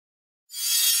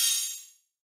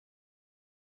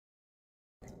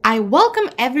I welcome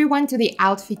everyone to the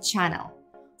Outfit channel.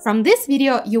 From this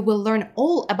video, you will learn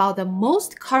all about the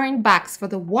most current bags for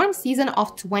the warm season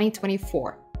of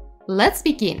 2024. Let's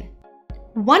begin.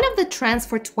 One of the trends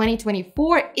for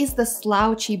 2024 is the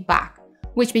slouchy bag,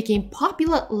 which became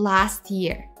popular last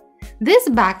year. This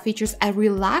bag features a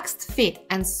relaxed fit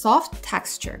and soft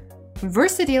texture,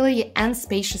 versatility and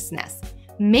spaciousness,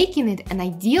 making it an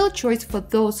ideal choice for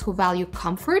those who value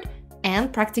comfort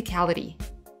and practicality.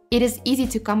 It is easy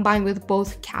to combine with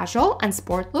both casual and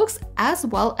sport looks as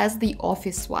well as the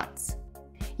office ones.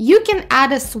 You can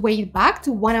add a suede bag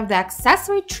to one of the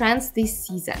accessory trends this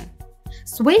season.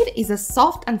 Suede is a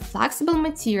soft and flexible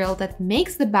material that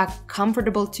makes the bag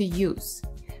comfortable to use.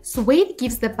 Suede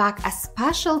gives the bag a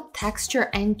special texture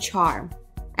and charm.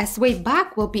 A suede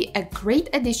bag will be a great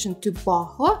addition to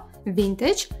boho,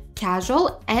 vintage,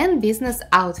 casual, and business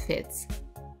outfits.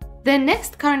 The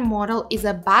next current model is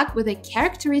a bag with a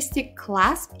characteristic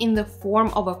clasp in the form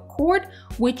of a cord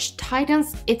which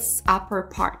tightens its upper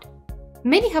part.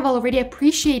 Many have already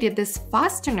appreciated this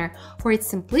fastener for its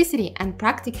simplicity and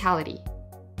practicality.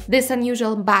 This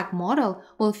unusual bag model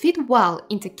will fit well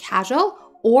into casual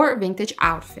or vintage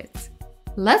outfits.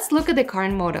 Let's look at the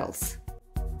current models.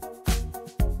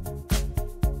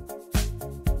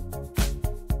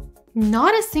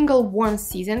 Not a single warm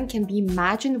season can be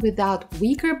imagined without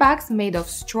wicker bags made of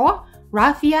straw,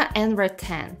 raffia, and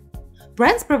rattan.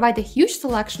 Brands provide a huge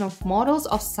selection of models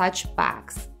of such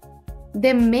bags.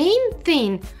 The main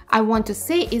thing I want to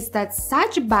say is that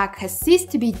such bag has ceased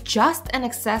to be just an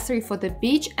accessory for the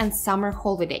beach and summer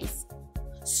holidays.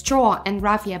 Straw and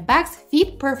raffia bags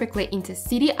fit perfectly into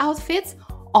city outfits,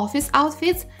 office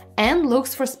outfits, and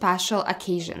looks for special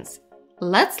occasions.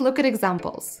 Let's look at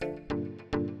examples.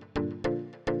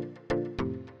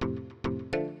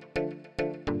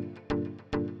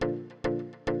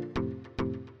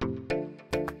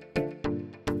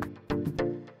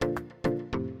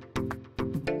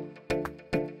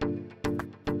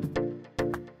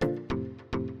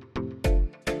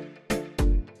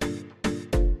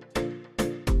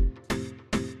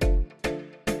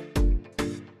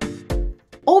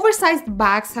 Oversized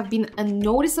bags have been a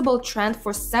noticeable trend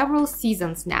for several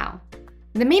seasons now.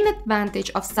 The main advantage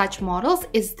of such models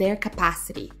is their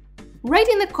capacity. Write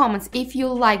in the comments if you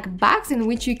like bags in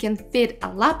which you can fit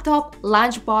a laptop,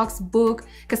 lunchbox, book,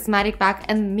 cosmetic bag,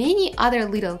 and many other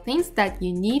little things that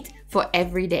you need for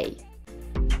every day.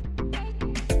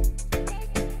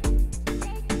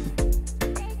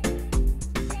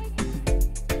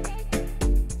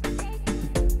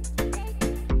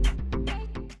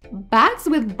 Bags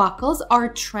with buckles are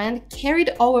a trend carried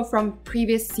over from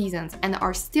previous seasons and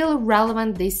are still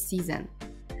relevant this season.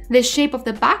 The shape of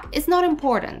the bag is not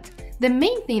important. The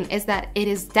main thing is that it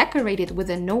is decorated with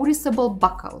a noticeable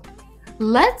buckle.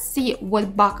 Let's see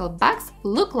what buckle bags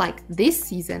look like this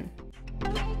season.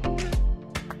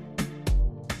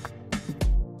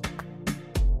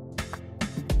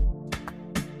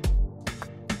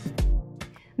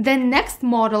 The next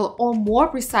model, or more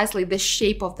precisely the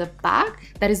shape of the bag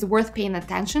that is worth paying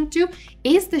attention to,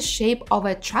 is the shape of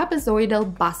a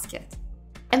trapezoidal basket.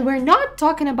 And we're not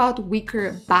talking about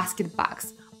wicker basket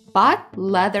bags, but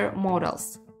leather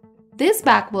models. This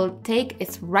bag will take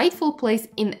its rightful place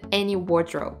in any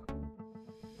wardrobe.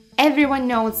 Everyone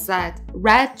knows that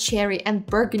red, cherry, and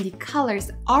burgundy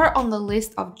colors are on the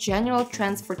list of general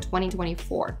trends for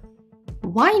 2024.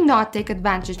 Why not take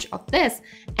advantage of this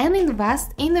and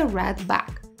invest in a red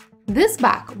bag? This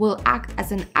bag will act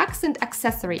as an accent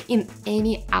accessory in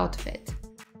any outfit.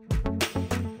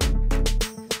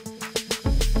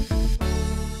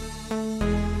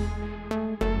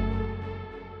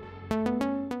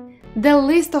 The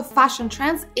list of fashion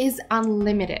trends is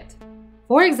unlimited.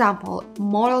 For example,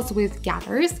 models with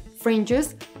gathers,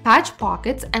 fringes, patch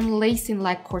pockets, and lacing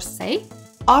like corset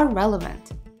are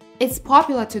relevant. It's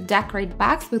popular to decorate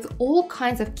bags with all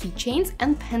kinds of keychains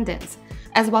and pendants,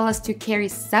 as well as to carry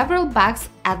several bags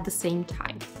at the same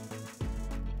time.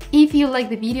 If you like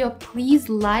the video, please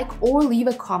like or leave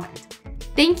a comment.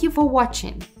 Thank you for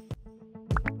watching.